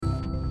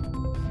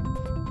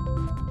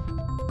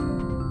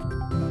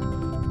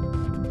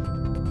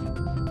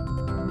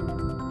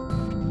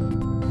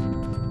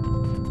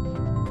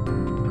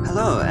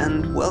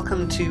and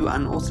welcome to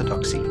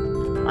Unorthodoxy.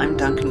 I'm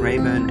Duncan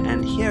Rayburn,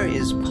 and here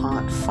is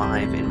part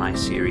 5 in my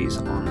series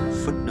on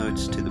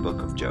footnotes to the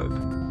book of Job.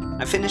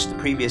 I finished the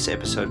previous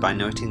episode by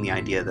noting the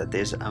idea that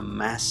there's a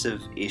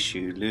massive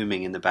issue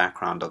looming in the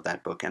background of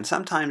that book, and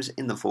sometimes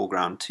in the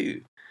foreground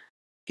too.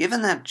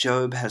 Given that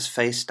Job has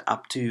faced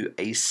up to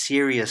a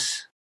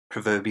serious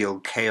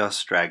proverbial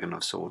chaos dragon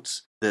of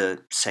sorts,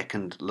 the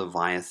second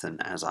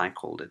Leviathan as I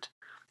called it,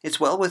 it's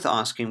well worth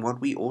asking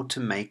what we ought to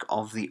make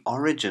of the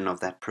origin of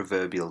that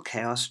proverbial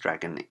chaos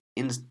dragon.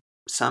 In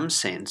some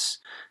sense,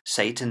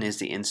 Satan is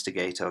the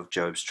instigator of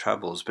Job's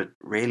troubles, but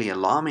really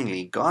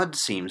alarmingly, God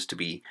seems to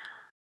be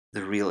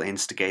the real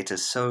instigator.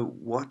 So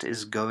what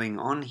is going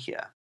on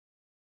here?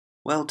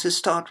 Well, to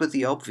start with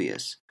the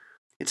obvious,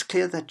 it's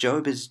clear that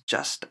Job is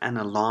just an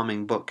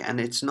alarming book, and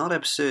it's not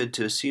absurd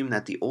to assume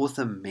that the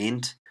author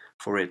meant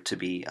for it to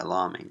be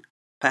alarming.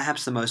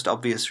 Perhaps the most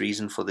obvious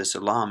reason for this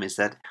alarm is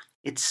that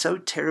it's so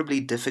terribly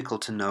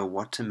difficult to know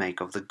what to make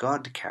of the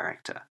God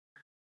character.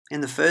 In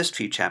the first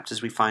few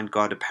chapters, we find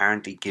God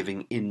apparently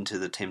giving in to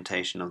the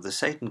temptation of the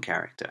Satan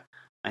character.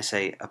 I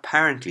say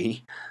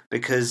apparently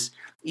because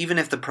even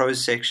if the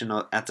prose section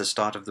at the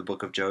start of the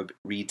book of Job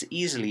reads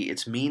easily,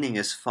 its meaning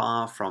is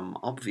far from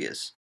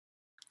obvious.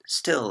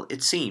 Still,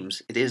 it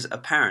seems, it is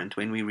apparent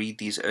when we read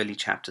these early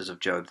chapters of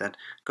Job that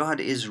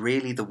God is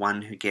really the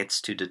one who gets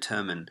to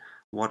determine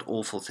what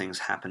awful things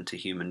happen to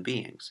human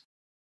beings.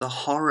 The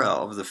horror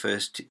of the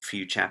first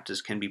few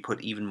chapters can be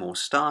put even more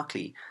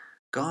starkly.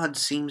 God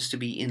seems to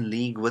be in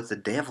league with the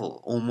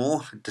devil, or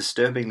more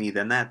disturbingly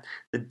than that,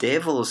 the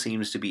devil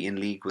seems to be in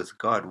league with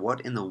God.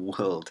 What in the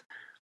world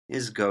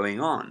is going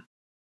on?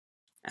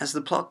 As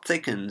the plot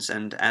thickens,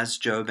 and as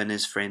Job and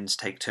his friends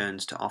take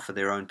turns to offer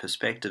their own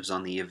perspectives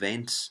on the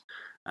events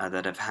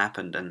that have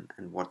happened and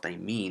what they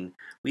mean,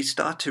 we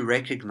start to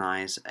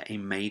recognize a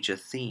major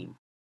theme.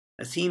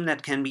 A theme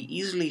that can be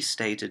easily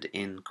stated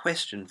in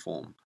question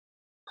form.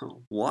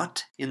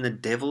 What in the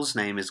devil's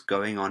name is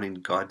going on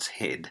in God's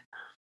head?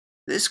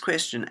 This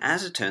question,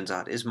 as it turns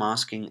out, is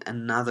masking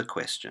another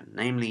question,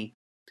 namely,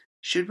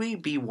 should we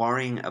be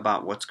worrying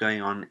about what's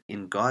going on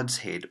in God's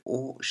head,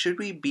 or should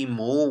we be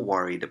more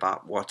worried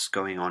about what's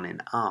going on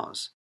in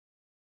ours?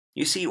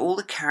 You see, all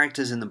the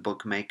characters in the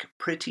book make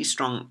pretty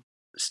strong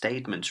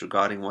statements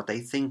regarding what they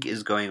think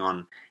is going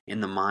on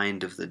in the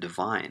mind of the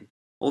divine.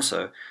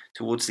 Also,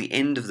 towards the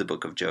end of the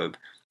book of Job,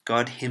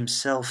 God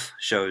himself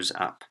shows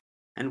up.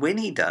 And when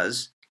he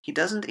does, he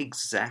doesn't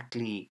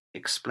exactly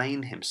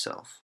explain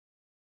himself.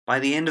 By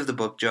the end of the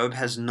book, Job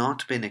has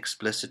not been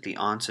explicitly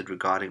answered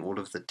regarding all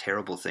of the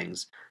terrible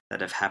things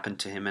that have happened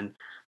to him, and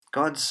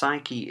God's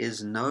psyche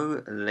is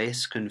no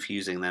less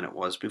confusing than it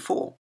was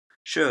before.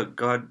 Sure,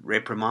 God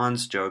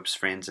reprimands Job's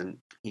friends, and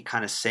he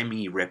kind of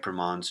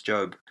semi-reprimands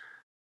Job,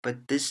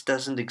 but this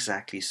doesn't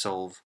exactly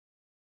solve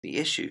the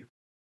issue.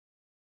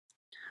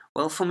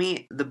 Well, for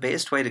me, the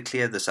best way to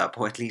clear this up,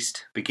 or at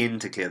least begin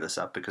to clear this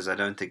up, because I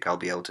don't think I'll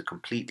be able to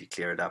completely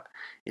clear it up,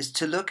 is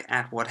to look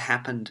at what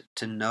happened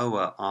to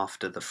Noah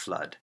after the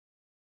flood.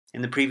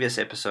 In the previous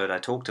episode, I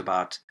talked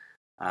about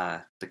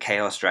the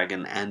chaos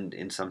dragon and,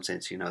 in some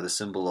sense, the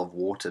symbol of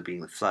water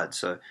being the flood.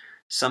 So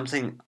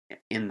something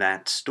in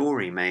that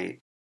story may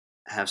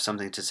have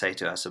something to say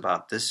to us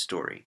about this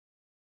story.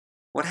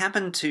 What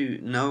happened to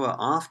Noah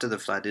after the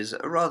flood is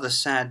a rather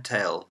sad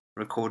tale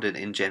recorded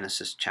in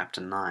Genesis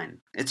chapter 9.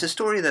 It's a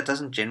story that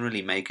doesn't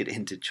generally make it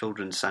into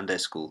children's Sunday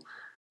school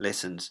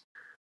lessons,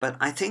 but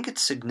I think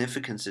its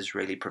significance is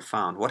really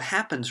profound. What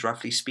happens,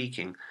 roughly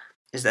speaking,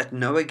 is that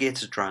Noah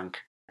gets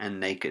drunk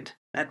and naked.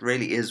 That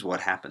really is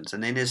what happens.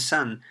 And then his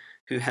son,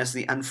 who has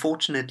the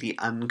unfortunately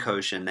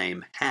unkosher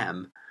name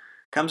Ham,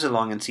 comes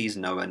along and sees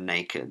Noah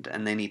naked,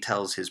 and then he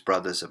tells his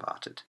brothers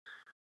about it.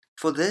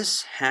 For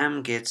this,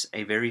 Ham gets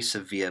a very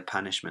severe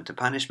punishment, a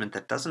punishment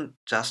that doesn't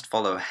just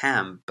follow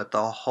Ham, but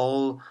the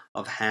whole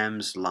of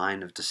Ham's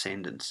line of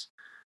descendants.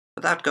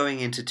 Without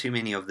going into too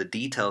many of the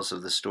details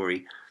of the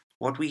story,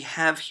 what we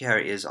have here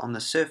is, on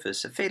the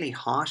surface, a fairly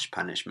harsh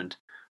punishment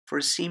for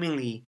a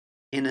seemingly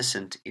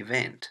innocent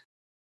event.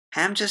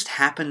 Ham just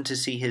happened to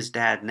see his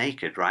dad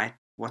naked, right?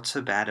 What's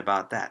so bad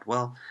about that?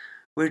 Well,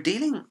 we're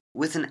dealing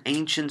with an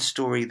ancient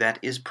story that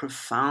is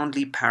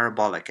profoundly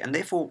parabolic, and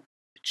therefore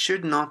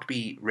should not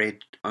be read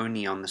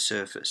only on the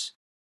surface.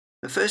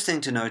 The first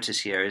thing to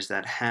notice here is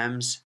that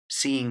Ham's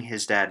seeing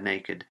his dad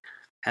naked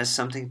has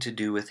something to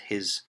do with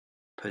his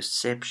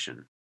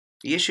perception.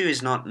 The issue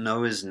is not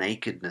Noah's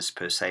nakedness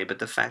per se, but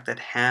the fact that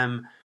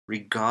Ham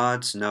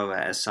regards Noah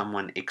as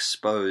someone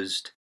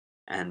exposed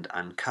and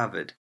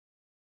uncovered.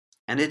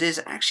 And it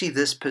is actually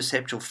this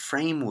perceptual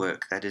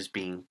framework that is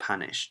being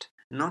punished,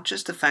 not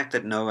just the fact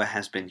that Noah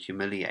has been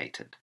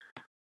humiliated.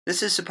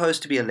 This is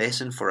supposed to be a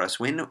lesson for us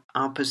when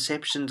our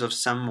perceptions of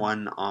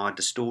someone are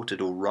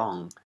distorted or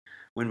wrong,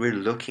 when we're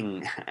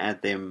looking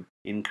at them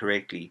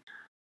incorrectly.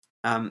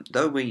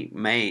 Though we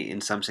may,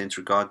 in some sense,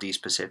 regard these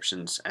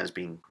perceptions as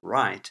being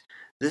right,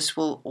 this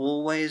will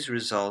always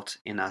result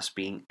in us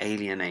being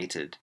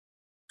alienated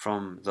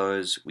from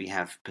those we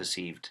have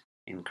perceived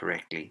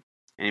incorrectly.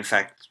 And in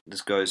fact,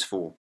 this goes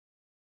for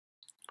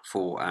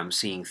for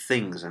seeing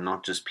things and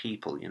not just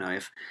people.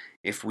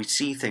 If we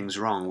see things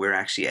wrong, we're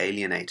actually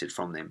alienated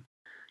from them.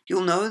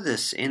 You'll know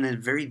this in a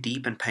very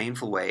deep and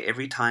painful way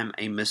every time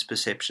a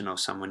misperception of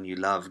someone you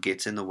love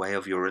gets in the way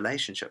of your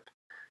relationship.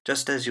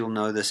 Just as you'll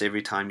know this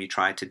every time you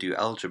try to do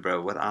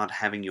algebra without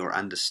having your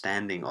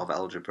understanding of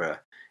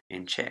algebra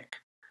in check.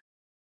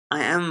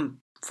 I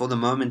am, for the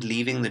moment,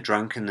 leaving the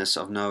drunkenness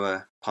of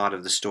Noah part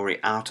of the story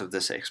out of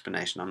this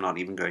explanation. I'm not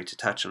even going to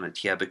touch on it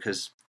here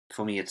because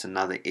for me it's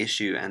another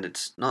issue and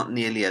it's not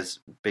nearly as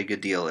big a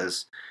deal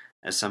as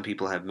some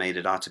people have made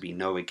it out to be.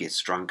 Noah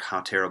gets drunk, how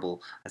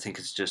terrible. I think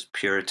it's just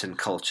Puritan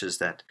cultures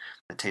that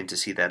tend to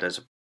see that as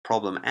a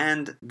problem,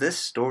 and this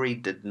story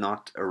did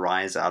not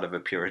arise out of a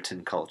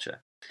Puritan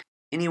culture.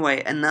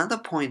 Anyway, another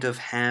point of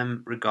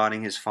Ham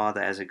regarding his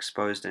father as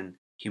exposed and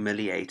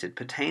humiliated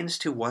pertains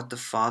to what the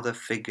father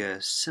figure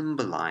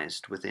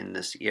symbolized within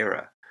this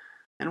era.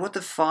 And what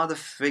the father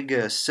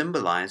figure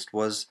symbolized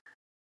was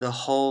the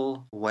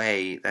whole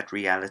way that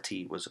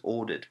reality was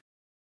ordered.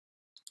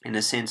 In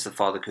a sense, the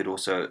father could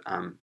also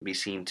be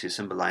seen to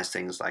symbolize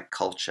things like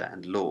culture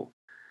and law.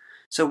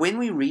 So when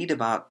we read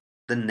about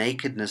the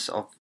nakedness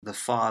of the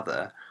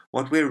father,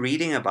 what we're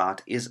reading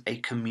about is a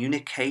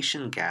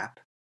communication gap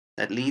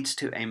that leads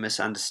to a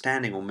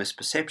misunderstanding or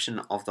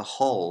misperception of the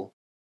whole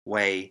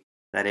way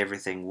that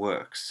everything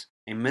works.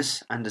 A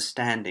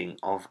misunderstanding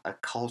of a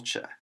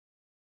culture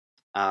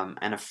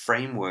and a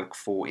framework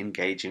for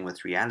engaging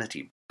with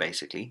reality,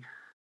 basically.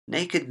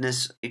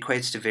 Nakedness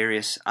equates to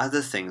various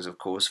other things, of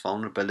course.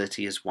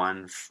 Vulnerability is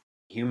one,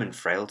 human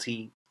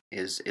frailty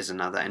is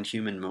another, and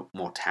human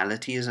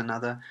mortality is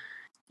another.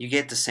 You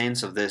get the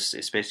sense of this,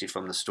 especially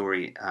from the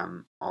story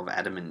of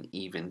Adam and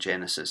Eve in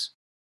Genesis.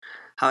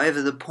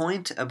 However, the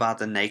point about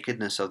the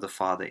nakedness of the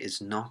Father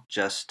is not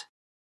just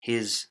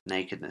his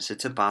nakedness.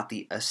 It's about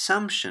the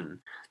assumption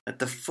that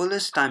the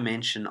fullest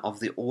dimension of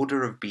the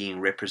order of being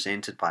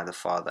represented by the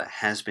Father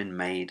has been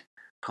made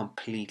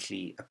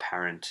completely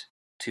apparent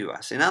to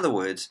us. In other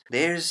words,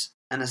 there's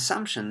an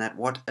assumption that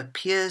what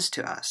appears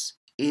to us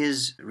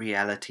is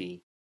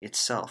reality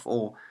itself,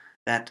 or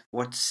that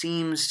what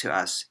seems to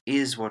us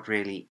is what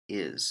really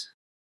is.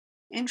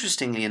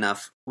 Interestingly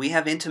enough, we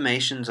have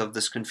intimations of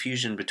this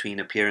confusion between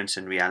appearance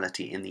and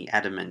reality in the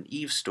Adam and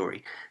Eve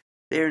story.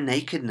 Their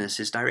nakedness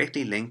is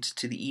directly linked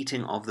to the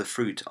eating of the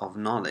fruit of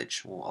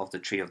knowledge, or of the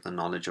tree of the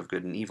knowledge of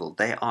good and evil.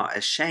 They are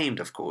ashamed,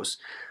 of course,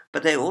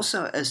 but they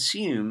also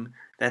assume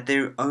that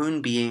their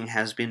own being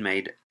has been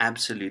made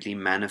absolutely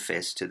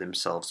manifest to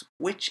themselves,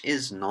 which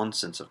is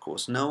nonsense, of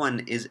course. No one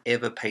is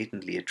ever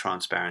patently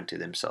transparent to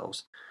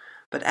themselves.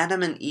 But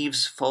Adam and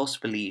Eve's false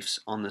beliefs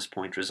on this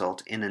point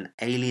result in an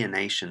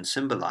alienation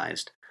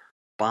symbolized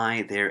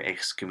by their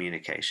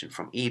excommunication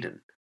from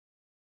Eden.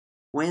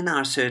 When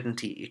our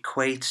certainty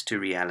equates to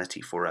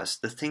reality for us,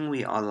 the thing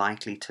we are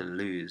likely to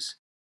lose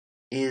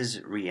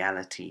is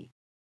reality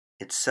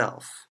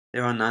itself.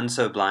 There are none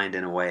so blind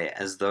in a way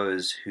as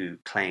those who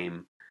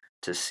claim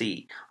to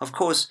see. Of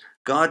course,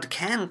 God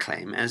can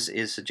claim, as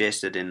is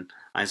suggested in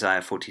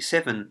Isaiah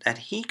 47, that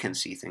he can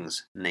see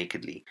things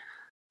nakedly.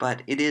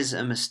 But it is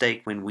a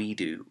mistake when we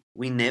do.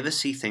 We never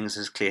see things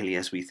as clearly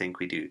as we think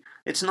we do.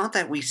 It's not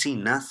that we see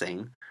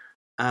nothing,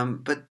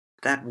 but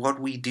that what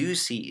we do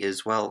see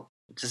is, well,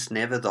 just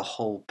never the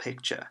whole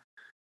picture.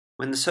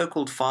 When the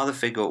so-called father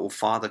figure or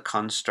father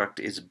construct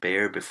is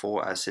bare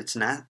before us, it's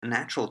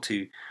natural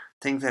to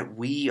think that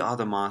we are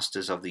the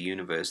masters of the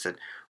universe, that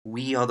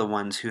we are the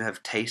ones who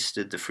have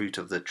tasted the fruit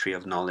of the tree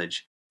of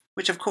knowledge,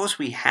 which of course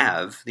we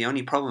have. The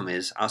only problem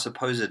is our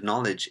supposed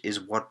knowledge is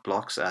what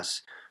blocks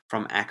us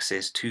from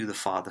access to the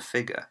father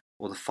figure,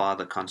 or the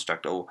father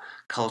construct, or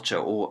culture,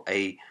 or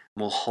a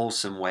more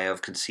wholesome way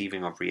of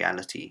conceiving of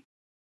reality.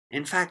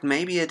 In fact,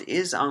 maybe it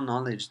is our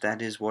knowledge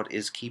that is what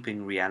is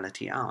keeping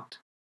reality out.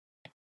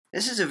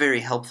 This is a very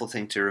helpful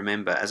thing to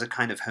remember as a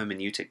kind of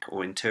hermeneutic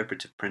or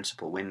interpretive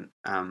principle when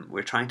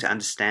we're trying to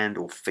understand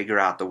or figure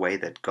out the way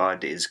that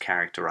God is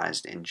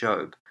characterized in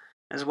Job,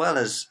 as well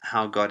as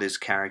how God is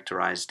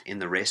characterized in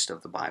the rest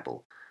of the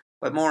Bible.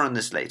 But more on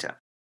this later.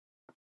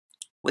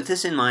 With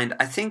this in mind,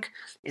 I think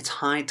it's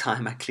high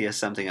time I clear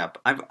something up.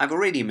 I've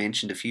already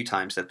mentioned a few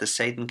times that the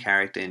Satan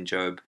character in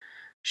Job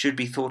should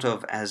be thought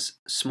of as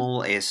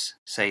small s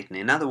Satan.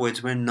 In other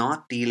words, we're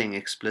not dealing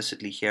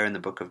explicitly here in the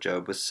book of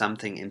Job with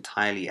something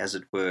entirely, as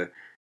it were,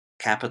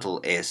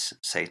 capital S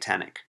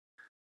satanic.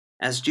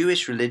 As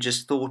Jewish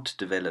religious thought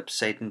develops,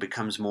 Satan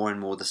becomes more and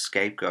more the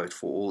scapegoat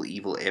for all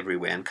evil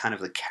everywhere and kind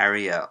of the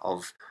carrier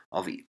of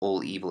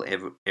all evil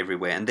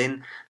everywhere. And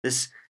then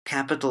this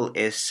capital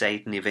S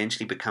Satan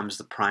eventually becomes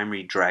the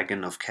primary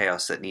dragon of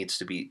chaos that needs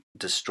to be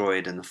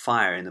destroyed in the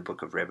fire in the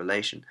book of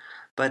Revelation.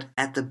 But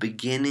at the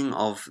beginning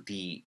of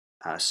the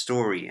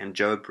story, and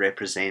Job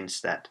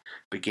represents that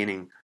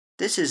beginning,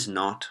 this is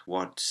not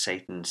what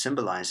Satan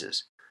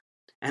symbolizes.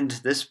 And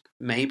this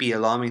may be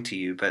alarming to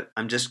you, but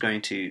I'm just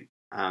going to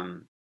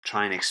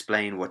try and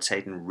explain what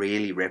Satan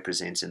really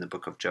represents in the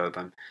book of Job.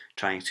 I'm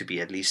trying to be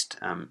at least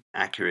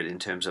accurate in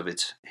terms of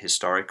its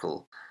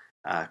historical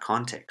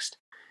context.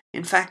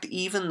 In fact,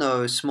 even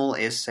though small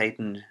s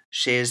Satan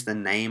shares the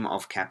name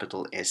of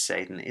capital S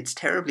Satan, it's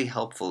terribly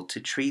helpful to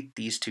treat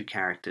these two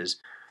characters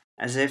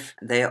as if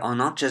they are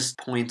not just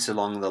points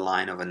along the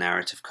line of a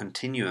narrative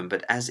continuum,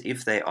 but as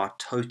if they are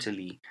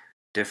totally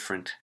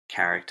different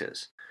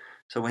characters.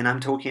 So when I'm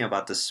talking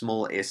about the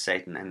small s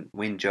Satan, and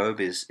when Job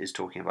is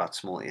talking about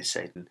small s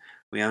Satan,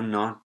 we are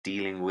not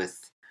dealing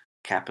with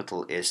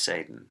capital S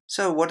Satan.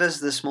 So what does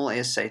the small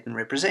s Satan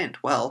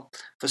represent? Well,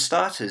 for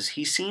starters,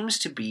 he seems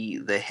to be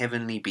the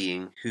heavenly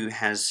being who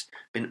has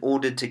been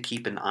ordered to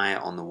keep an eye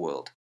on the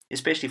world,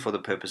 especially for the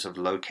purpose of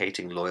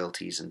locating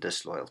loyalties and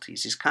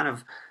disloyalties. He's kind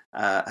of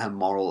a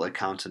moral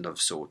accountant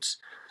of sorts.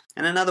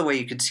 And another way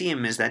you could see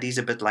him is that he's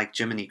a bit like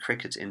Jiminy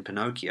Cricket in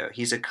Pinocchio.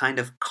 He's a kind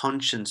of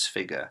conscience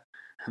figure,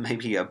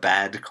 maybe a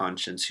bad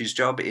conscience, whose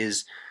job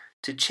is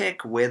to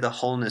check where the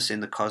wholeness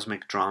in the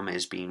cosmic drama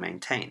is being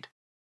maintained.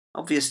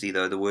 Obviously,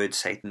 though, the word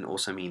Satan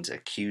also means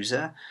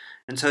accuser,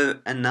 and so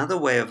another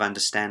way of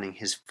understanding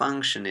his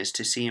function is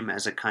to see him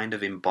as a kind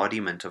of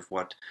embodiment of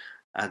what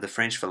the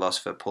French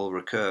philosopher Paul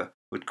Ricoeur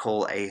would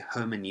call a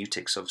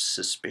hermeneutics of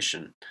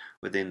suspicion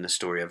within the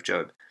story of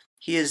Job.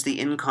 He is the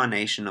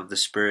incarnation of the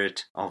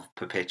spirit of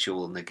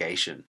perpetual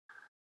negation.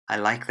 I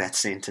like that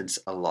sentence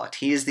a lot.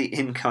 He is the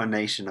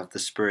incarnation of the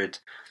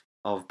spirit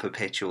of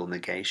perpetual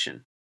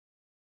negation.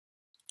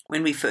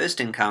 When we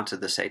first encounter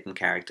the Satan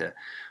character,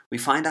 we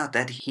find out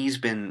that he's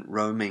been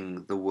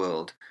roaming the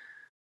world,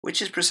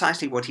 which is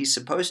precisely what he's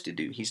supposed to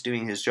do. He's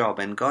doing his job,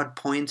 and God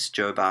points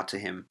Job out to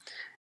him.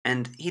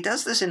 And he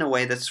does this in a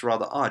way that's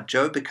rather odd.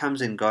 Job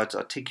becomes, in God's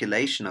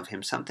articulation of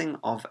him, something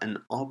of an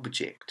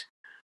object.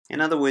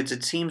 In other words,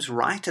 it seems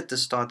right at the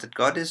start that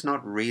God is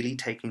not really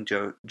taking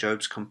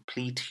Job's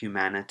complete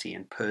humanity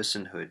and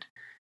personhood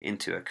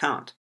into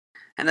account.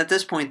 And at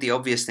this point, the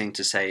obvious thing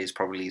to say is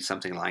probably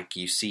something like,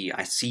 I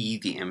see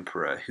the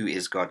emperor, who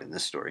is God in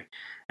this story,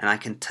 and I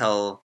can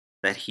tell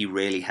that he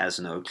really has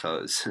no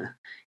clothes.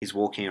 He's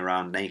walking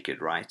around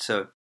naked, right?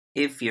 So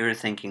if you're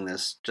thinking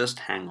this, just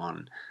hang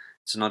on.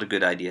 It's not a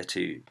good idea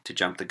to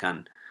jump the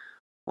gun.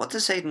 What the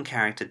Satan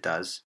character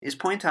does is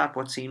point out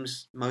what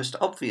seems most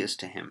obvious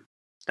to him,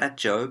 that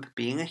Job,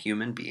 being a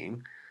human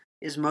being,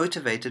 is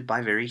motivated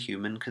by very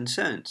human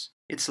concerns.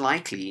 It's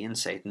likely, in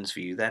Satan's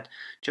view, that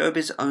Job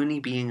is only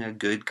being a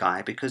good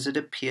guy because it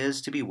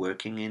appears to be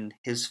working in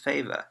his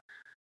favor.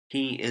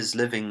 He is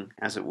living,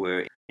 as it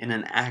were, in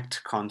an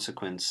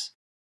act-consequence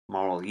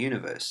moral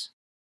universe.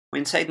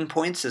 When Satan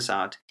points this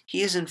out,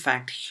 he is in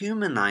fact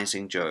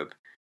humanizing Job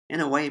in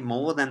a way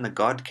more than the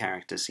God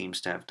character seems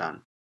to have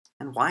done.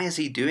 And why is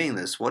he doing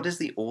this? What is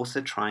the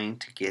author trying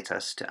to get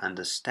us to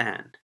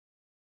understand?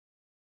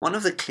 One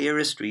of the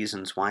clearest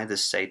reasons why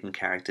this Satan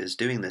character is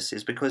doing this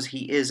is because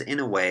he is, in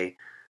a way,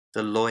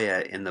 the lawyer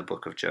in the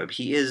book of Job.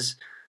 He is,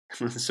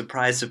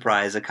 surprise,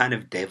 surprise, a kind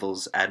of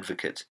devil's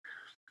advocate.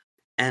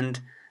 And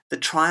the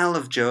trial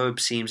of Job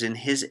seems, in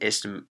his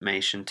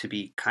estimation, to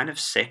be kind of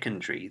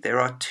secondary.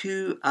 There are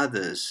two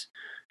others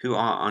who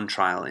are on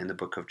trial in the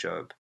book of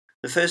Job.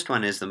 The first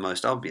one is the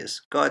most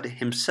obvious. God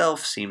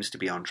himself seems to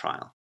be on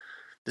trial.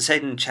 The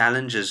Satan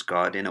challenges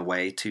God in a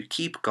way to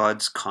keep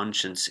God's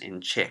conscience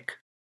in check.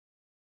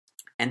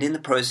 And in the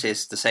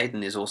process, the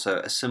Satan is also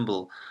a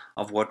symbol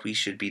of what we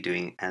should be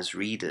doing as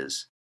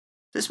readers.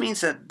 This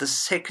means that the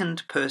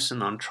second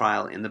person on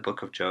trial in the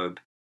book of Job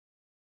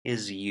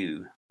is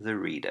you, the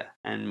reader,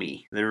 and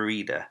me, the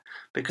reader,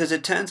 because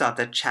it turns out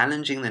that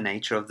challenging the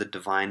nature of the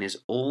divine is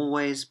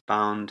always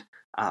bound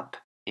up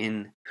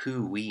in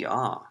who we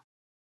are.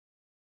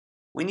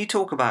 When you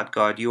talk about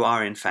God, you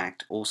are in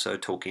fact also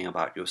talking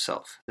about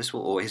yourself. This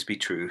will always be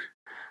true.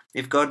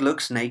 If God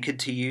looks naked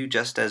to you,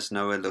 just as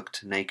Noah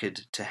looked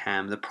naked to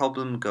Ham, the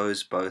problem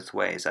goes both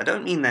ways. I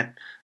don't mean that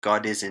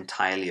God is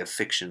entirely a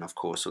fiction, of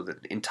course, or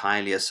that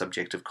entirely a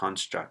subjective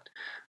construct,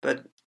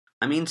 but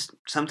I mean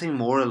something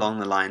more along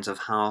the lines of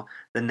how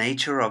the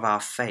nature of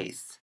our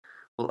faith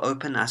will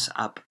open us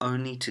up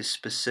only to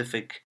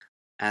specific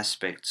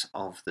aspects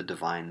of the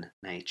divine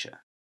nature.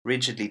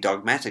 Rigidly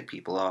dogmatic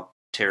people are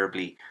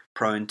terribly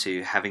prone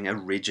to having a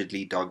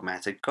rigidly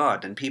dogmatic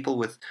God, and people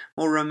with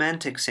more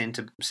romantic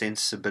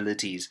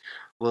sensibilities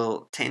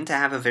will tend to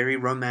have a very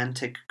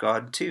romantic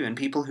God too, and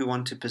people who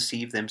want to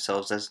perceive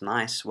themselves as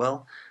nice,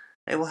 well,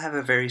 they will have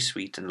a very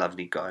sweet and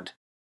lovely God.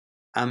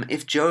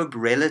 If Job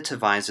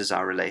relativizes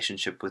our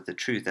relationship with the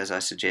truth, as I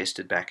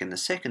suggested back in the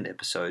second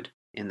episode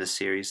in this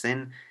series,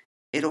 then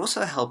it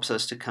also helps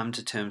us to come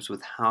to terms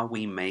with how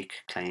we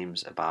make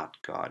claims about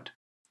God.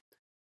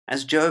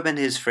 As Job and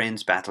his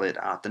friends battle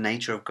it out, the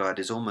nature of God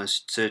is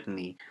almost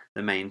certainly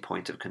the main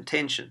point of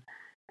contention,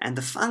 and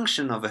the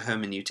function of a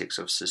hermeneutics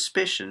of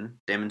suspicion,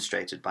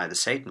 demonstrated by the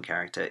Satan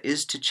character,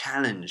 is to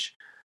challenge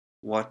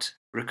what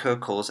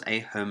Ricoeur calls a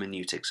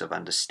hermeneutics of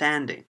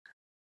understanding.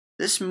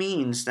 This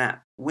means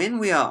that when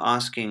we are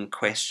asking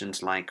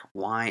questions like,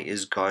 why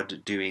is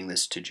God doing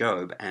this to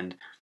Job, and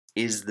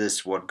is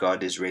this what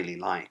God is really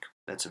like?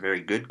 That's a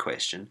very good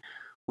question.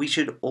 We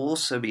should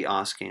also be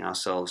asking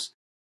ourselves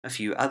a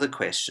few other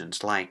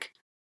questions like,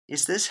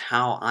 is this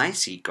how I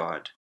see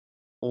God?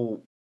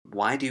 Or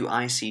why do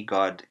I see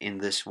God in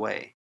this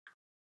way?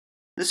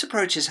 This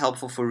approach is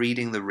helpful for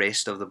reading the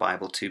rest of the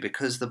Bible too,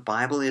 because the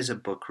Bible is a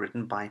book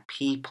written by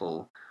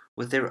people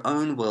with their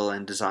own will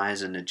and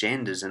desires and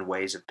agendas and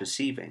ways of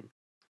perceiving.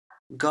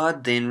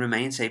 God then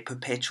remains a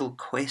perpetual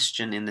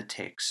question in the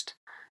text.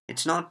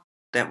 It's not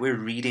that we're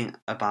reading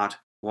about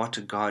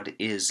what God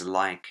is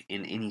like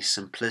in any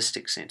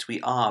simplistic sense. We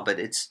are, but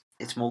it's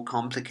more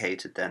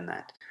complicated than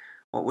that.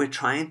 What we're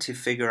trying to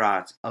figure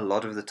out a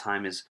lot of the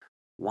time is,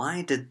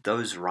 why did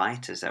those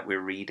writers that we're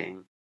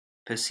reading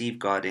perceive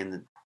God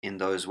in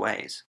those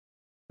ways?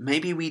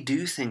 Maybe we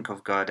do think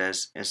of God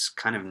as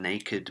kind of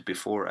naked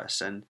before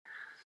us,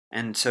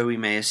 and so we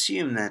may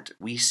assume that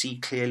we see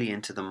clearly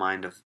into the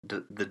mind of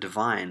the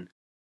divine.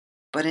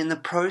 But in the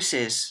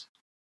process,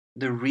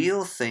 the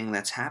real thing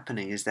that's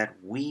happening is that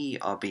we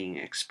are being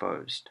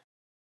exposed.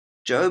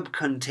 Job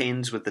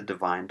contends with the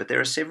divine, but there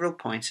are several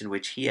points in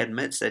which he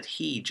admits that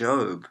he,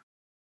 Job,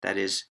 that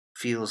is,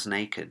 feels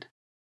naked.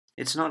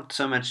 It's not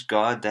so much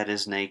God that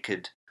is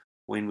naked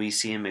when we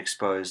see him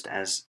exposed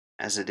as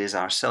it is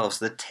ourselves.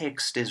 The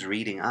text is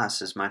reading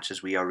us as much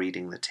as we are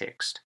reading the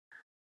text.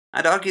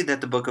 I'd argue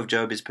that the book of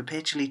Job is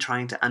perpetually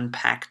trying to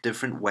unpack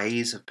different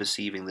ways of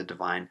perceiving the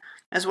divine,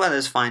 as well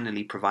as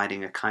finally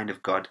providing a kind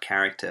of God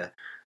character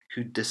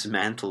who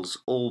dismantles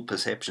all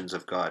perceptions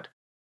of God.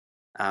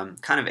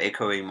 Kind of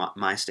echoing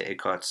Meister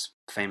Eckhart's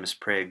famous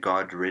prayer,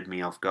 God, rid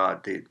me of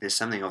God. There's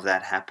something of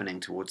that happening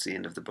towards the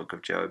end of the book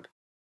of Job.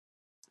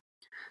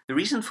 The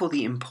reason for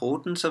the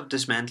importance of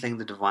dismantling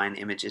the divine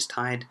image is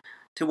tied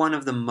to one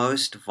of the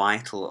most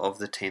vital of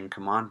the 10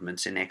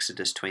 commandments in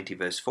Exodus 20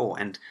 verse 4,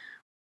 and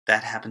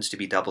that happens to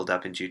be doubled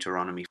up in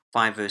Deuteronomy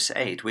 5 verse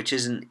 8, which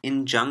is an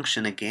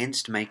injunction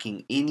against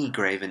making any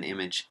graven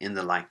image in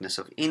the likeness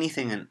of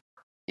anything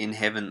in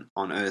heaven,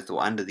 on earth,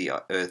 or under the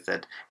earth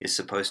that is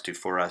supposed to,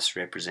 for us,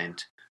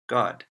 represent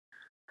God.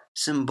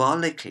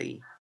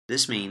 Symbolically,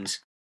 this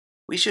means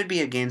we should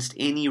be against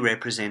any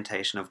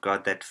representation of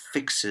God that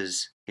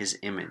fixes his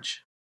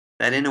image,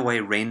 that in a way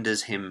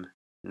renders him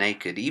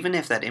naked, even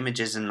if that image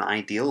is an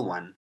ideal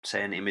one,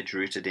 say an image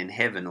rooted in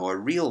heaven, or a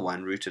real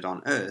one rooted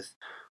on earth,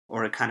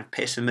 or a kind of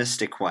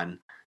pessimistic one,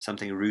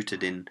 something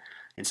rooted in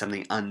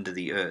something under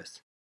the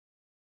earth.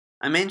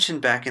 I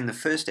mentioned back in the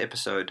first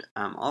episode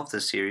of the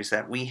series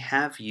that we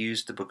have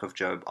used the book of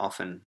Job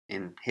often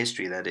in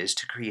history, that is,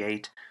 to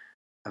create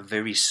a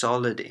very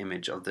solid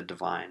image of the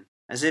divine,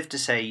 as if to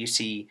say, you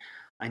see,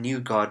 I knew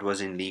God was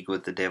in league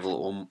with the devil,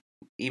 or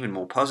even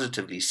more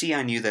positively, see,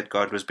 I knew that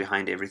God was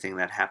behind everything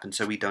that happened,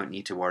 so we don't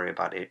need to worry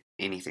about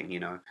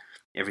anything,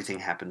 everything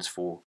happens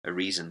for a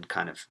reason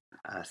kind of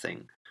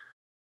thing.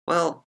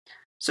 Well,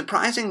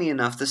 surprisingly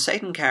enough, the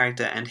Satan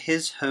character and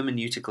his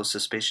hermeneutical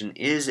suspicion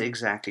is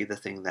exactly the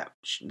thing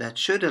that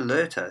should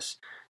alert us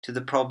to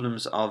the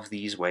problems of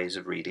these ways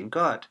of reading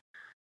God.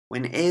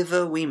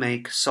 Whenever we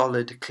make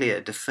solid,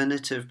 clear,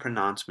 definitive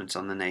pronouncements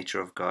on the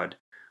nature of God,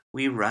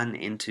 we run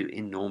into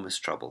enormous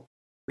trouble.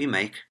 We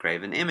make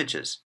graven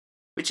images,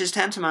 which is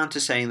tantamount to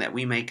saying that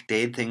we make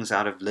dead things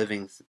out of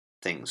living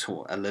things,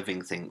 or a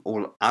living thing,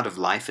 or out of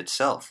life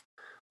itself,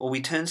 or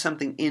we turn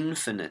something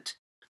infinite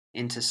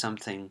into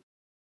something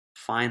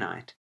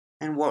finite.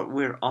 And what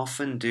we're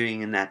often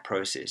doing in that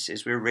process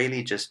is we're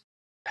really just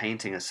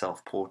painting a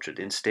self-portrait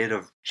instead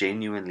of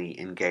genuinely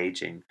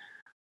engaging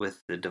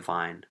with the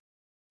divine.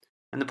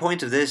 And the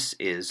point of this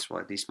is, well,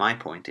 at least my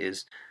point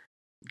is,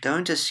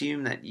 don't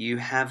assume that you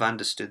have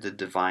understood the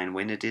divine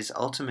when it is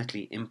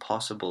ultimately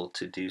impossible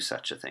to do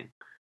such a thing.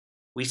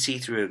 We see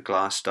through a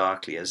glass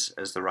darkly, as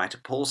the writer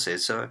Paul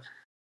says, so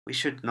we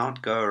should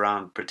not go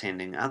around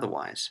pretending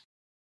otherwise.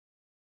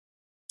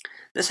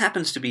 This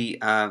happens to be,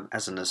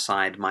 as an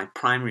aside, my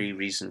primary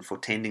reason for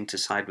tending to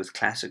side with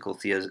classical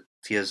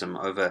theism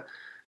over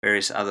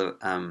various other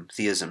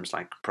theisms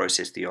like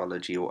process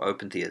theology or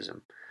open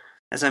theism.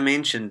 As I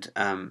mentioned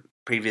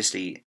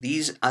previously,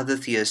 these other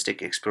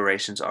theistic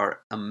explorations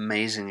are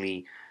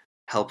amazingly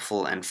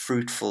helpful and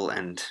fruitful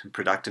and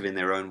productive in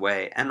their own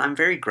way, and I'm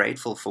very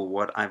grateful for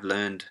what I've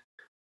learned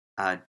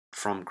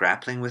from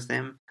grappling with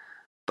them.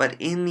 But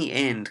in the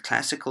end,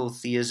 classical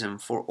theism,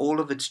 for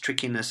all of its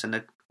trickiness,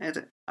 and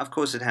of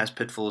course it has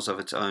pitfalls of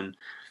its own,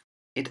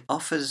 it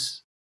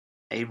offers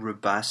a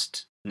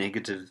robust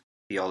negative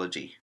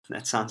theology.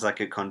 That sounds like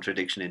a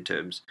contradiction in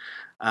terms.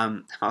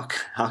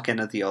 How can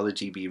a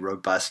theology be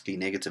robustly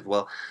negative?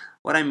 Well,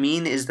 what I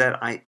mean is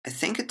that I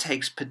think it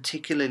takes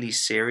particularly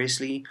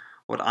seriously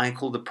what I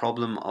call the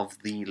problem of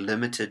the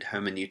limited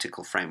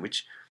hermeneutical frame,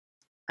 which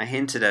I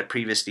hinted at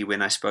previously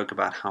when I spoke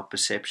about how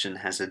perception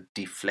has a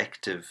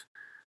deflective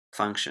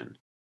function.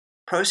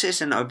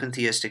 Process and open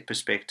theistic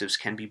perspectives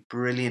can be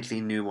brilliantly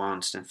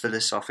nuanced and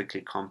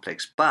philosophically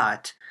complex,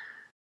 but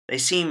they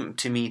seem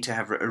to me to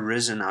have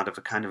arisen out of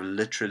a kind of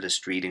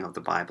literalist reading of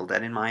the Bible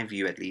that, in my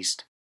view at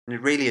least, and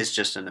it really is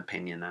just an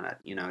opinion, and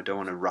I don't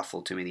want to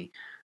ruffle too many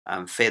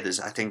feathers.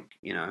 I think,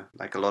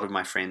 like a lot of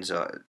my friends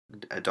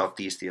adopt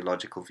these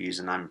theological views,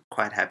 and I'm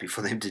quite happy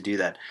for them to do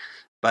that.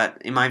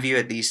 But in my view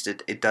at least,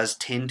 it does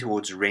tend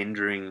towards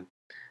rendering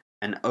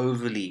an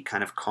overly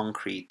kind of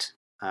concrete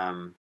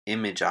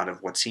image out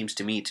of what seems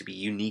to me to be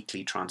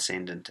uniquely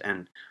transcendent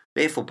and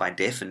therefore by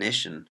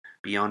definition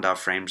beyond our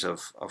frames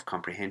of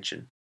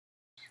comprehension.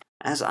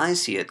 As I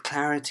see it,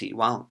 clarity,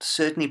 while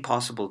certainly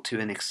possible to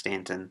an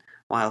extent and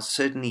while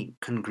certainly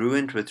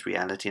congruent with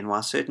reality and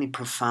while certainly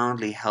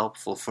profoundly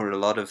helpful for a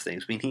lot of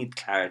things, we need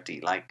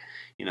clarity, like,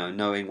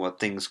 knowing what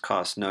things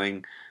cost,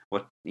 knowing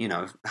what,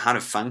 how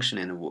to function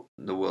in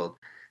the world.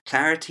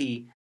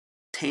 Clarity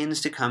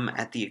tends to come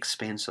at the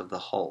expense of the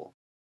whole.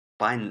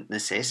 By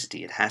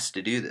necessity, it has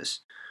to do this.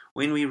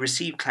 When we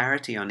receive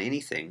clarity on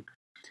anything,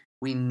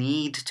 we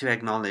need to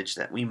acknowledge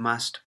that we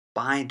must,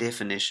 by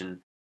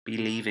definition, be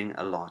leaving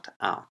a lot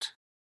out.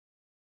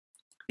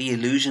 The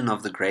illusion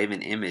of the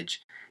graven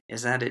image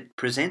is that it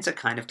presents a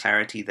kind of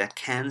clarity that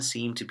can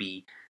seem to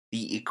be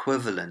the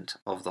equivalent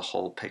of the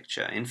whole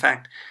picture. In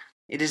fact,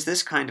 it is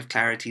this kind of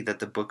clarity that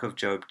the book of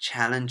Job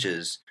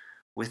challenges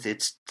with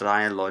its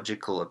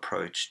dialogical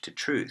approach to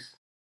truth.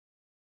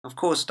 Of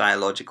course,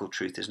 dialogical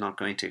truth is not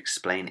going to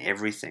explain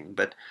everything,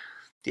 but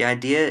the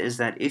idea is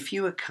that if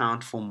you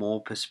account for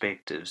more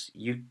perspectives,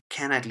 you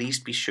can at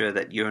least be sure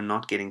that you're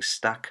not getting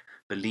stuck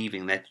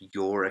believing that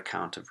your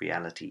account of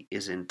reality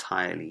is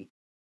entirely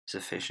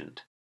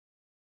sufficient.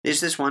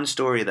 There's this one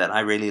story that I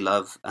really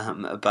love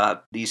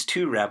about these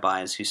two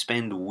rabbis who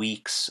spend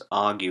weeks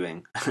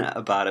arguing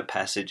about a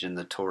passage in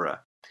the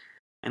Torah.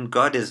 And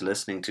God is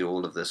listening to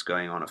all of this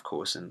going on, of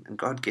course, and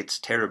God gets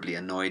terribly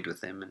annoyed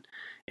with them. And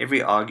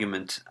every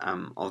argument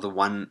of the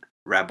one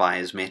rabbi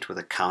is met with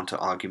a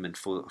counter-argument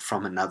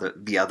from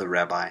the other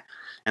rabbi.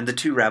 And the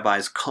two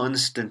rabbis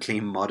constantly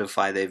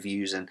modify their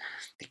views, and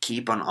they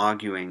keep on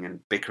arguing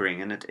and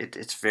bickering, and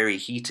it's very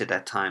heated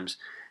at times.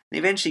 And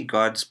eventually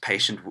God's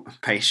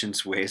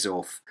patience wears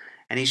off,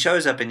 and he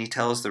shows up and he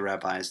tells the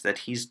rabbis that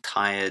he's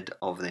tired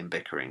of them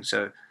bickering.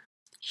 So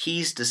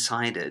he's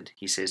decided,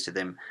 he says to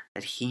them,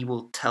 that he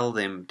will tell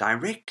them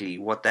directly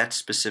what that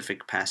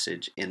specific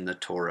passage in the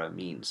Torah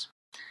means.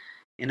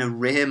 In a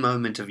rare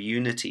moment of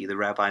unity, the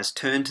rabbis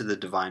turn to the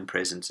divine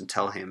presence and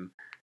tell him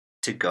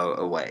to go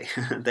away.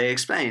 They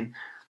explain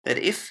that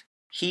if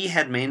he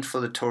had meant for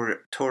the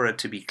Torah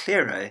to be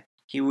clearer,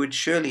 he would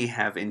surely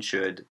have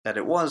ensured that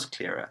it was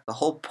clearer. The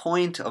whole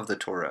point of the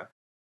Torah,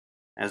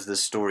 as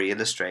this story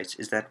illustrates,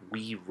 is that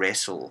we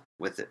wrestle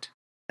with it,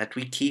 that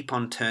we keep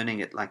on turning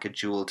it like a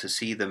jewel to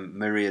see the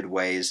myriad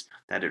ways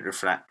that it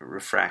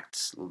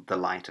refracts the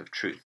light of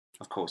truth.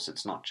 Of course,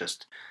 it's not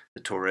just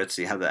the Torah, it's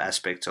the other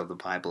aspects of the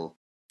Bible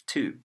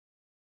too.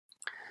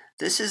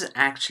 This is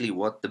actually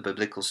what the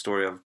biblical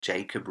story of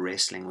Jacob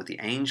wrestling with the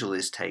angel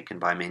is taken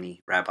by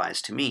many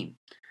rabbis to mean.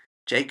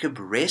 Jacob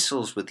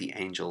wrestles with the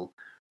angel,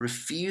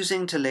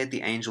 refusing to let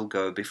the angel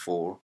go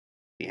before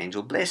the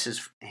angel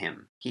blesses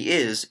him. He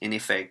is, in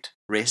effect,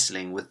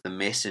 wrestling with the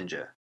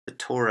messenger, the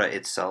Torah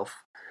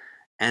itself,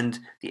 and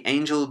the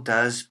angel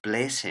does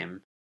bless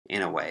him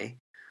in a way.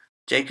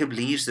 Jacob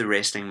leaves the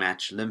wrestling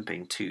match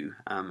limping too,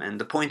 and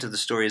the point of the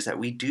story is that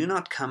we do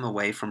not come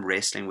away from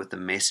wrestling with the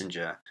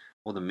messenger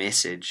or the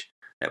message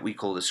that we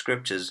call the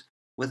scriptures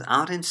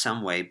without in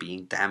some way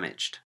being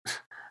damaged.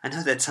 I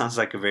know that sounds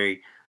like a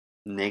very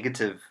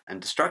negative and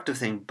destructive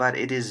thing, but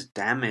it is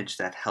damage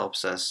that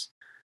helps us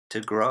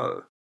to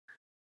grow.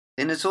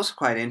 Then it's also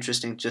quite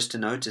interesting just to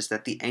notice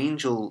that the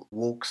angel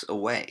walks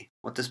away.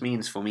 What this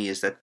means for me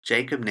is that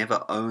Jacob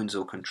never owns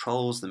or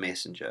controls the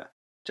messenger,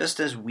 just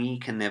as we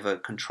can never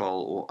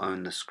control or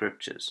own the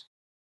scriptures.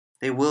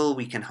 There will,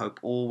 we can hope,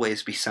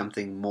 always be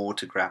something more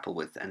to grapple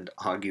with and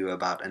argue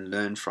about and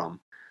learn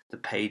from the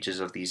pages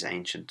of these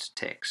ancient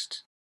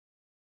texts.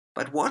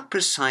 But what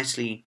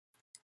precisely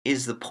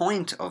is the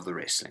point of the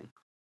wrestling?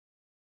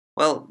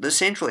 Well, the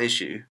central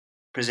issue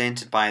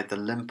presented by the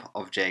limp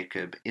of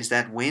Jacob is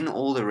that when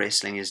all the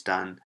wrestling is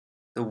done,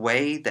 the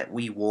way that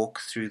we walk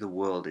through the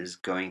world is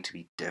going to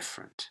be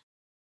different.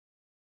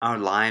 Our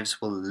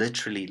lives will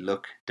literally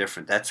look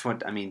different. That's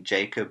what I mean.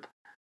 Jacob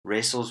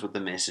wrestles with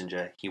the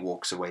messenger. He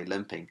walks away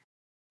limping.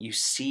 You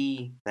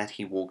see that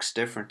he walks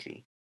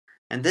differently.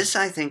 And this,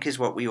 I think, is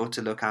what we ought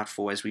to look out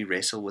for as we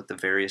wrestle with the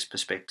various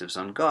perspectives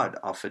on God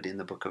offered in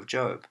the book of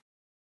Job.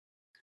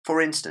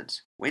 For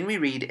instance, when we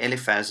read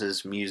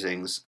Eliphaz's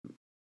musings,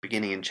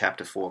 beginning in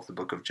chapter 4 of the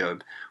book of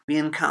Job, we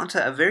encounter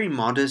a very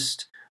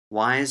modest,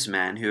 wise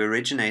man who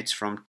originates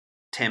from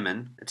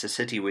Teman. It's a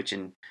city which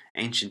in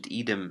ancient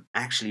Edom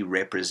actually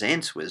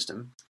represents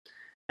wisdom.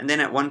 And then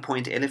at one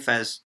point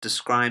Eliphaz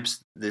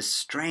describes this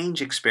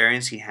strange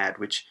experience he had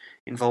which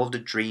involved a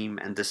dream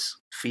and this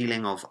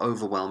feeling of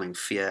overwhelming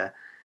fear,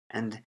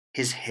 and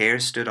his hair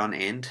stood on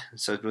end,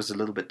 so it was a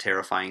little bit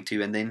terrifying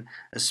too. And then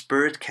a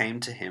spirit came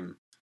to him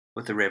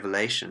with a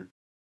revelation,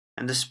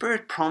 and the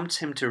spirit prompts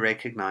him to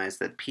recognize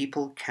that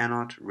people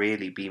cannot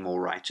really be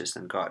more righteous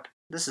than God.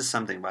 This is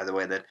something, by the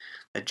way,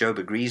 that Job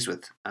agrees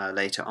with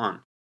later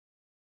on.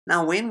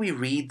 Now, when we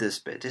read this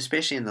bit,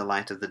 especially in the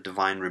light of the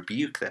divine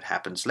rebuke that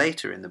happens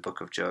later in the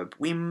book of Job,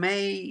 we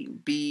may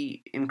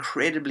be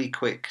incredibly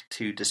quick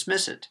to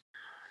dismiss it.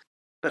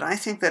 But I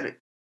think that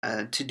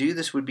to do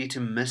this would be to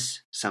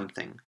miss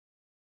something,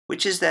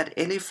 which is that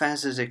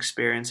Eliphaz's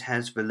experience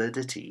has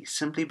validity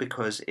simply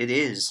because it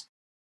is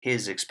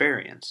his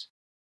experience.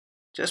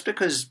 Just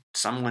because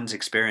someone's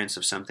experience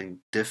of something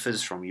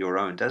differs from your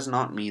own does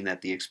not mean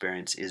that the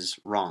experience is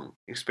wrong.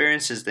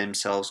 Experiences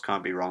themselves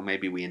can't be wrong.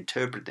 Maybe we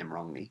interpret them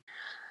wrongly.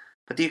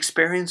 But the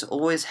experience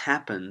always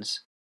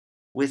happens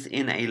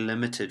within a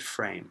limited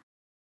frame.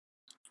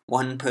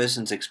 One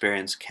person's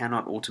experience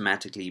cannot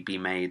automatically be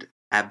made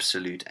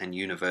absolute and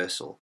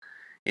universal.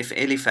 If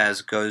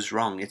Eliphaz goes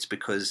wrong, it's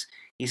because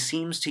he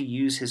seems to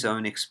use his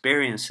own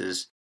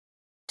experiences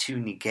to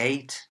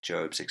negate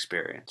Job's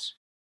experience.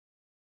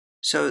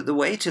 So the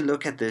way to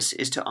look at this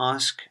is to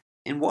ask,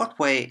 in what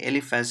way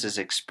Eliphaz's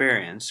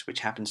experience,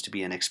 which happens to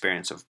be an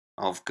experience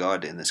of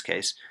God in this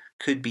case,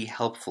 could be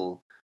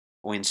helpful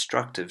or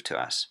instructive to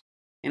us?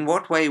 In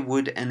what way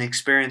would an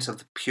experience of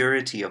the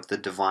purity of the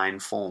divine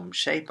form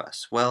shape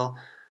us? Well,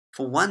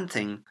 for one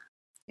thing,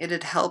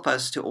 it'd help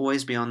us to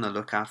always be on the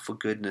lookout for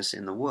goodness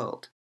in the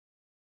world.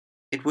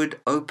 It would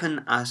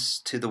open us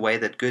to the way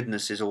that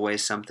goodness is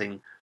always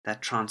something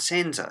that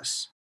transcends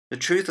us. The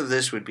truth of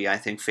this would be, I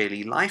think,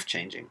 fairly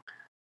life-changing.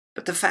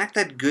 But the fact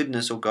that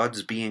goodness or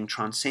God's being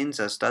transcends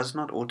us does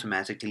not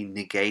automatically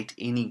negate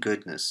any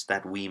goodness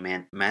that we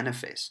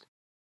manifest.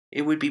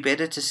 It would be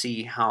better to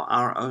see how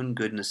our own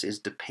goodness is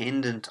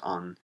dependent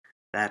on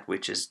that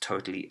which is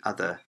totally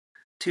other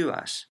to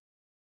us.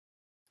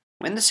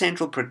 When the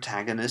central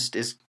protagonist,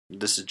 this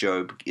is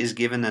Job, is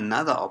given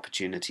another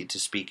opportunity to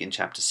speak in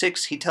chapter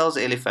 6, he tells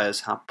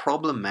Eliphaz how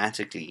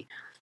problematically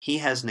he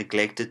has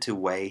neglected to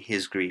weigh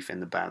his grief in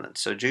the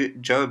balance. So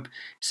Job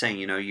is saying,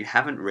 you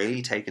haven't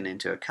really taken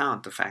into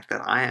account the fact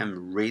that I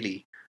am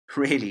really,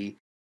 really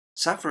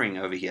suffering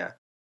over here.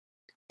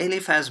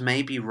 Eliphaz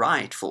may be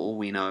right for all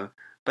we know,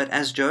 but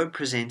as Job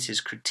presents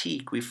his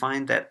critique, we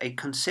find that a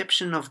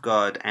conception of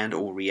God and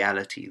or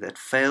reality that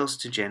fails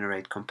to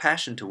generate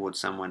compassion towards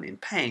someone in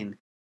pain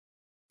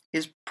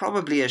is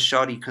probably a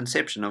shoddy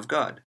conception of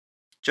God.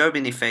 Job,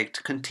 in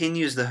effect,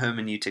 continues the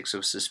hermeneutics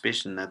of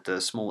suspicion that the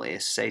small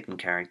s Satan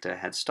character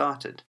had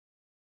started.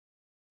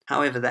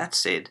 However, that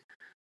said,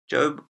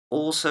 Job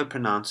also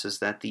pronounces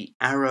that the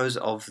arrows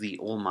of the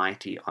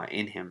Almighty are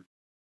in him,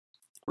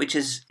 which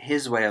is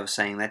his way of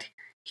saying that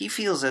he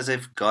feels as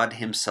if God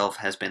himself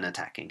has been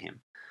attacking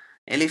him.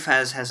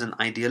 Eliphaz has an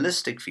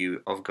idealistic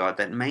view of God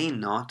that may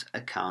not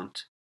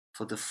account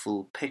for the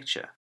full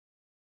picture.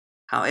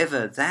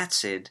 However, that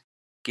said,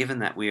 given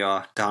that we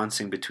are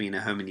dancing between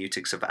a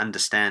hermeneutics of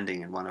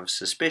understanding and one of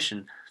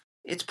suspicion,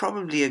 it's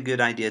probably a good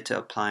idea to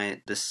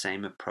apply the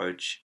same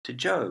approach to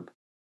Job.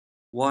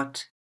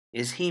 What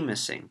is he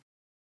missing?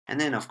 And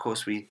then, of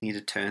course, we need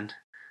to turn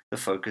the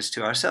focus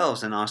to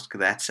ourselves and ask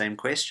that same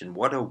question.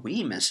 What are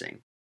we missing?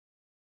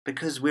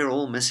 Because we're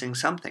all missing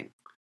something.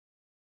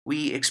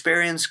 We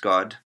experience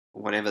God,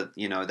 whatever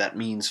that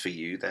means for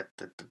you.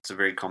 That's a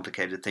very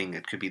complicated thing.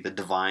 It could be the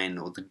divine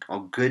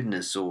or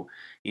goodness, or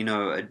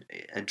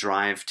a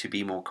drive to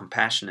be more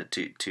compassionate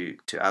to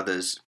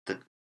others, the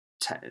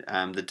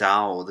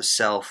Tao or the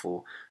self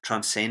or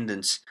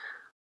transcendence.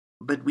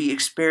 But we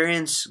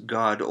experience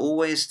God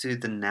always through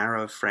the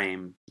narrow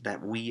frame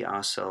that we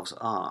ourselves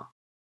are.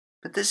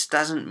 But this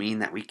doesn't mean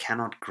that we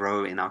cannot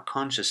grow in our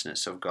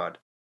consciousness of God.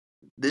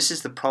 This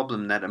is the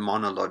problem that a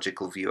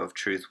monological view of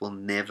truth will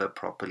never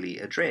properly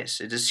address.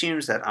 It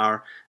assumes that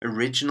our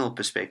original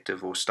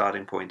perspective or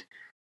starting point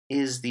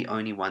is the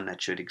only one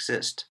that should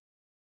exist.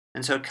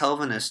 And so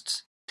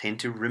Calvinists tend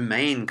to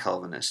remain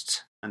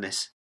Calvinists,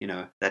 unless,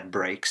 that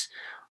breaks,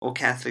 or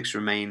Catholics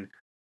remain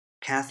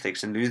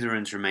Catholics and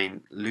Lutherans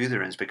remain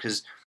Lutherans,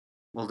 because,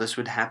 this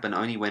would happen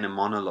only when a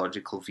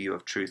monological view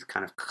of truth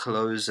kind of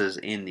closes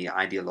in the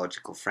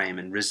ideological frame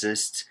and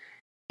resists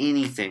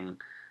anything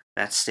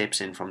that steps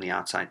in from the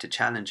outside to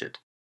challenge it.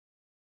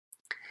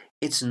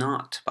 It's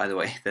not, by the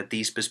way, that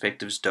these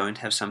perspectives don't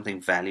have something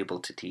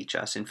valuable to teach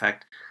us. In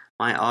fact,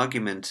 my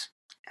argument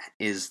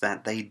is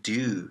that they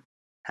do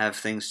have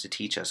things to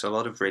teach us, a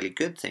lot of really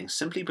good things,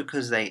 simply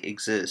because they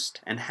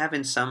exist and have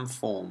in some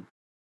form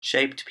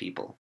shaped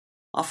people,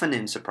 often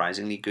in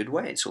surprisingly good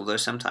ways, although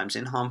sometimes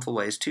in harmful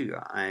ways too,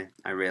 I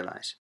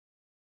realize.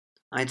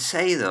 I'd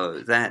say, though,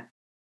 that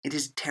it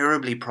is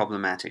terribly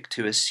problematic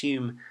to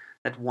assume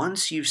that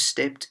once you've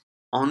stepped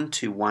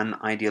onto one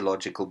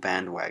ideological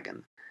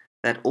bandwagon,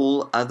 that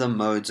all other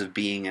modes of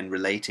being and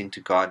relating to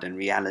God and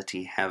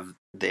reality have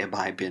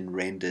thereby been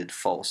rendered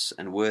false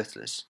and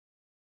worthless.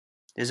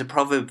 There's a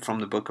proverb from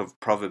the book of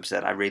Proverbs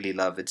that I really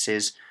love. It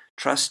says,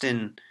 "Trust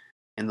in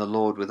the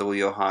Lord with all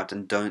your heart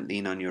and don't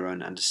lean on your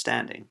own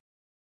understanding."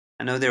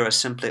 I know there are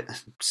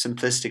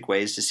simplistic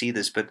ways to see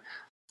this, but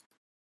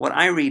what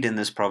I read in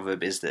this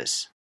proverb is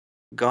this: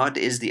 God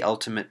is the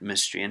ultimate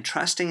mystery, and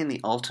trusting in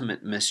the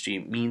ultimate mystery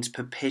means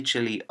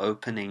perpetually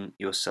opening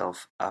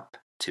yourself up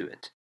to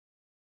it.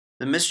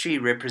 The mystery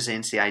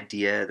represents the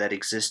idea that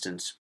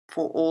existence,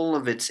 for all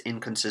of its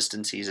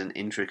inconsistencies and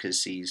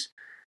intricacies,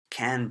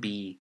 can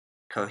be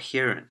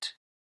coherent.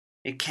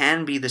 It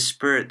can be the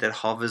spirit that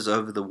hovers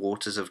over the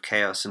waters of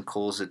chaos and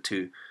calls it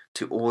to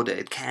to order.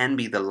 It can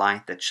be the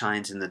light that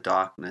shines in the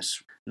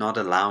darkness, not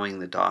allowing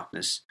the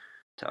darkness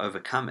to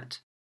overcome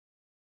it.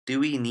 Do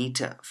we need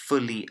to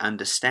fully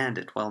understand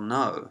it? Well,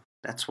 no.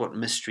 That's what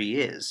mystery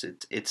is.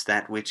 It's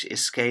that which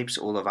escapes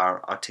all of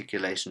our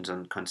articulations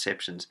and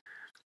conceptions.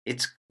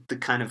 It's the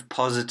kind of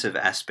positive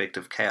aspect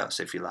of chaos,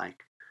 if you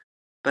like.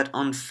 But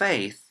on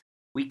faith,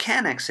 we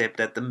can accept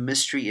that the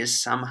mystery is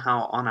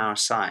somehow on our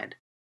side.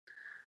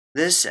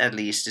 This, at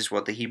least, is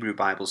what the Hebrew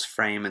Bible's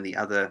frame and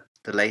the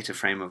later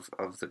frame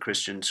of the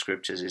Christian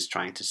scriptures is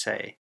trying to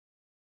say.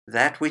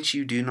 That which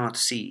you do not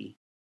see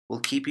will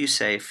keep you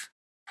safe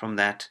from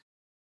that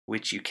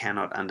which you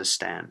cannot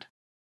understand.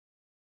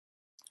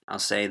 I'll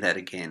say that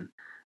again.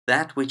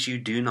 That which you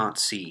do not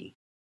see,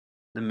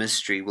 the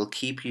mystery, will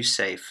keep you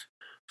safe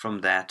from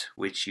that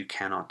which you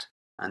cannot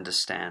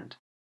understand.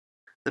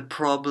 The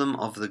problem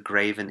of the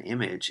graven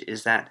image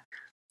is that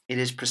it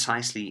is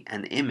precisely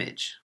an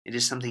image. It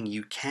is something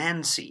you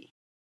can see.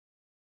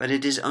 But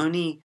it is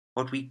only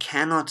what we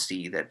cannot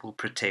see that will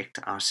protect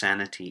our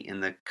sanity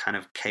in the kind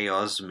of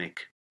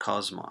chaosmic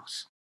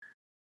cosmos.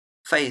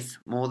 Faith,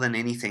 more than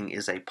anything,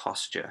 is a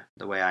posture,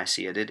 the way I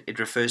see it. It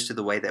refers to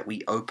the way that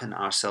we open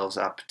ourselves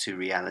up to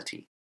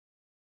reality.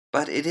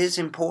 But it is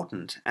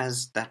important,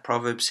 as that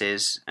proverb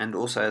says, and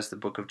also as the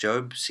book of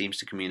Job seems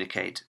to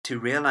communicate, to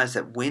realize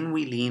that when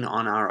we lean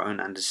on our own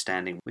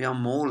understanding, we are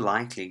more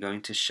likely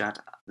going to shut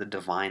the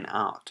divine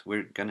out.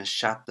 We're going to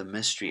shut the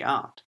mystery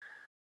out.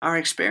 Our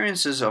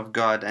experiences of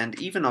God, and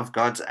even of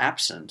God's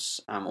absence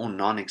or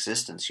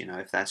non-existence,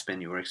 if that's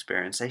been your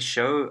experience, they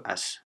show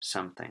us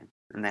something.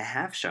 And they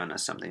have shown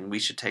us something. We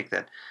should take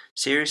that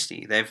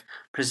seriously. They've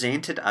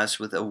presented us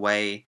with a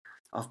way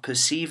of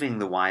perceiving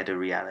the wider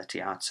reality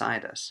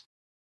outside us.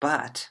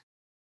 But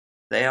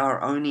they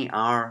are only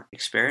our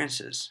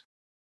experiences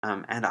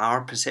and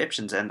our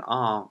perceptions, and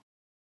are,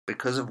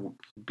 because of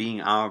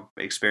being our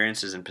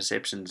experiences and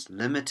perceptions,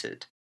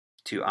 limited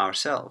to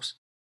ourselves.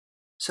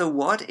 So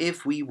what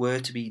if we were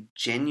to be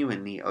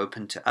genuinely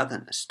open to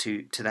otherness,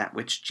 to that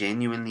which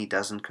genuinely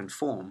doesn't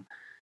conform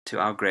to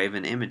our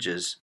graven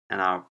images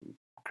and our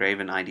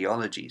graven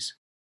ideologies?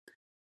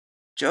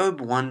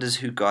 Job wonders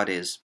who God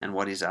is and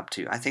what he's up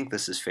to. I think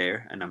this is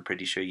fair, and I'm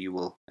pretty sure you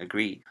will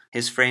agree.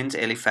 His friends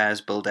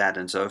Eliphaz, Bildad,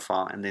 and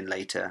Zophar, and then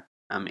later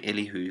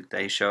Elihu,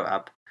 they show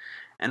up.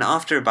 And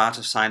after a bout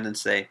of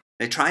silence, they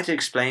try to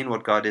explain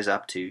what God is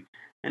up to.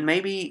 And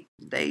maybe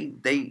they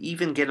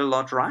even get a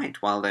lot right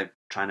while they're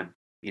trying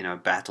to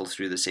battle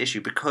through this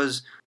issue.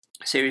 Because,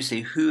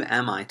 seriously, who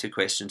am I to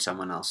question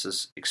someone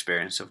else's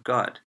experience of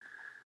God?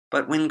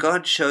 But when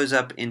God shows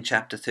up in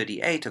chapter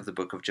 38 of the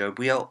book of Job,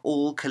 we are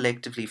all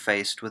collectively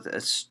faced with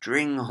a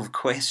string of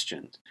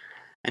questions.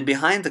 And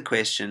behind the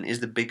question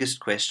is the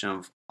biggest question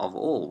of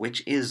all,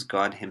 which is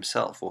God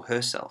himself or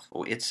herself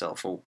or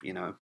itself, or,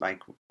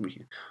 like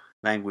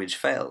language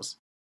fails.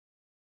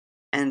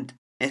 And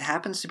it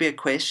happens to be a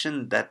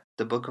question that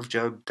the book of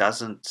Job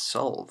doesn't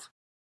solve.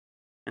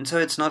 And so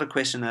it's not a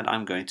question that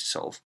I'm going to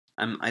solve.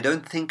 I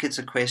don't think it's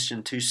a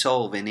question to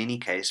solve in any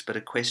case, but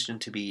a question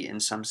to be, in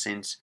some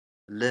sense,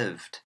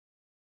 lived.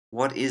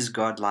 What is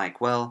God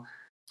like? Well,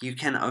 you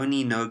can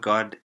only know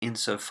God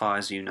insofar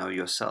as you know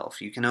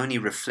yourself. You can only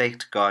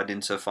reflect God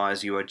insofar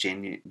as you are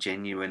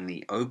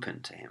genuinely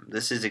open to him.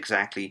 This is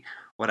exactly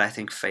what I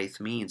think faith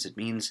means. It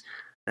means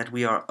that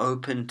we are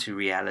open to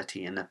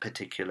reality in a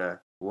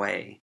particular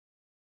way.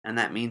 And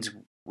that means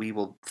we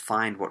will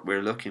find what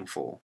we're looking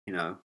for,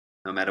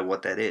 no matter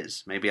what that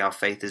is. Maybe our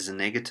faith is a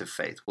negative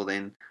faith. Well,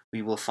 then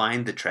we will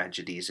find the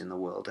tragedies in the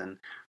world. And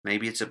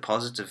maybe it's a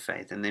positive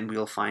faith, and then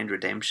we'll find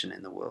redemption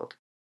in the world.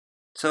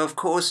 So, of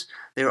course,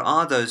 there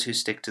are those who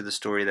stick to the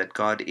story that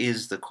God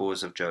is the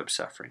cause of Job's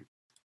suffering.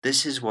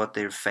 This is what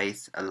their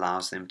faith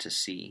allows them to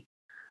see.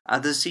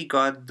 Others see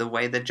God the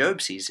way that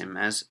Job sees him,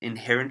 as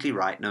inherently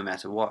right no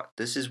matter what.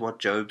 This is what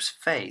Job's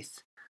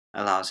faith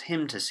allows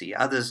him to see.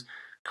 Others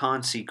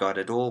can't see God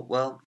at all.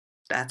 Well,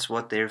 that's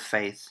what their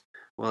faith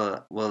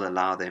will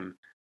allow them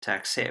to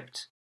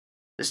accept.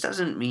 This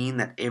doesn't mean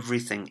that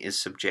everything is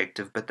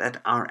subjective, but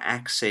that our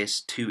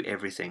access to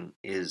everything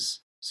is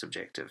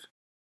subjective.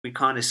 We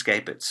can't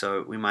escape it,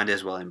 so we might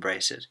as well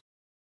embrace it.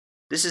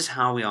 This is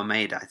how we are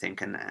made, I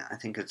think, and I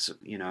think it's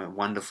a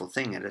wonderful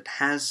thing, and it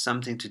has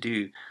something to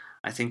do,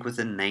 I think, with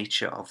the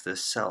nature of the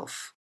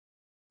self,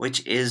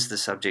 which is the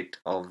subject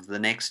of the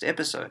next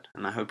episode,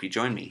 and I hope you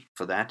join me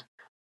for that.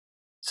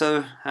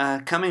 So,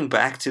 coming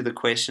back to the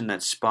question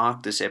that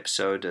sparked this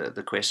episode,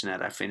 the question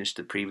that I finished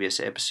the previous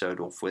episode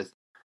off with,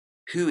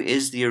 who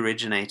is the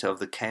originator of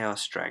the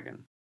Chaos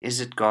Dragon? Is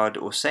it God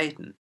or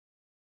Satan?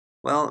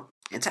 Well,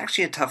 it's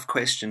actually a tough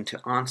question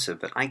to answer,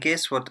 but I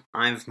guess what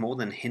I've more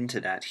than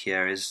hinted at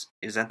here is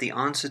that the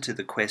answer to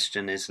the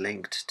question is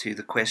linked to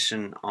the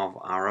question of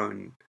our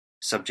own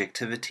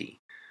subjectivity.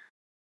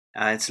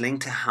 It's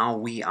linked to how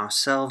we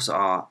ourselves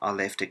are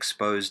left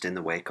exposed in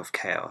the wake of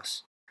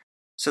chaos.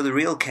 So the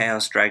real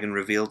Chaos Dragon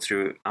revealed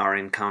through our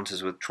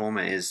encounters with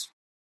trauma is,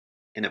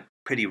 in a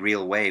pretty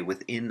real way,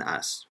 within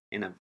us.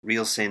 In a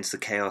real sense, the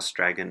Chaos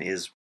Dragon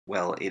is,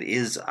 well, it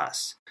is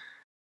us.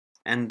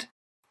 And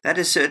That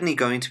is certainly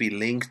going to be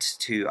linked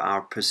to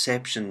our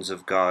perceptions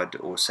of God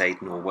or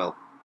Satan, or, well,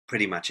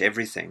 pretty much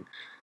everything.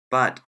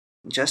 But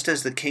just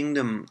as the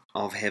kingdom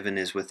of heaven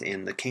is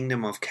within, the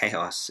kingdom of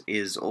chaos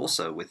is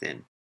also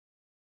within.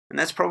 And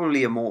that's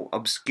probably a more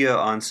obscure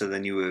answer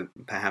than you were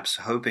perhaps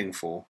hoping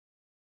for.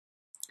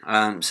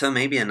 So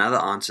maybe another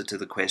answer to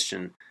the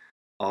question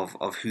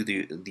of who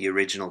the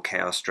original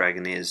Chaos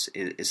Dragon is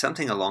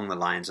something along the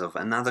lines of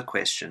another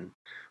question,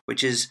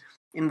 which is,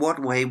 in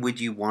what way would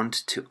you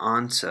want to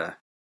answer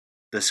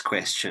this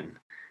question?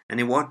 And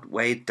in what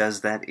way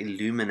does that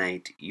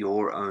illuminate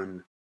your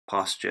own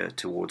posture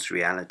towards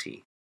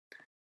reality?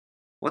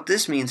 What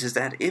this means is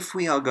that if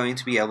we are going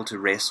to be able to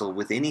wrestle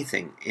with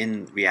anything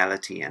in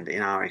reality and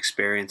in our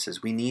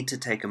experiences, we need to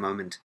take a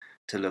moment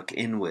to look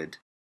inward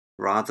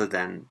rather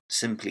than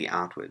simply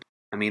outward.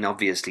 I mean,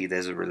 obviously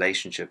there's a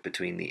relationship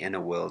between the inner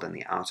world and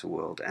the outer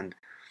world, and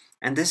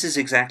this is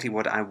exactly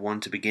what I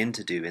want to begin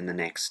to do in the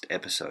next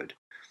episode,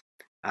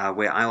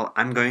 where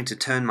I'm going to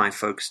turn my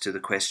focus to the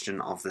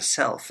question of the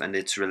self and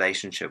its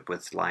relationship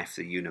with life,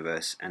 the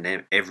universe,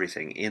 and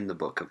everything in the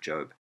book of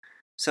Job.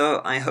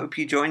 So I hope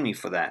you join me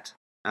for that.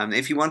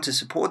 If you want to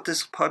support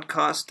this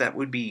podcast, that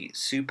would be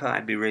super.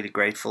 I'd be really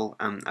grateful.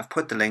 I've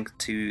put the link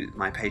to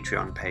my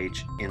Patreon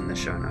page in the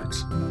show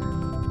notes.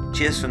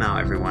 Cheers for now,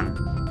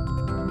 everyone.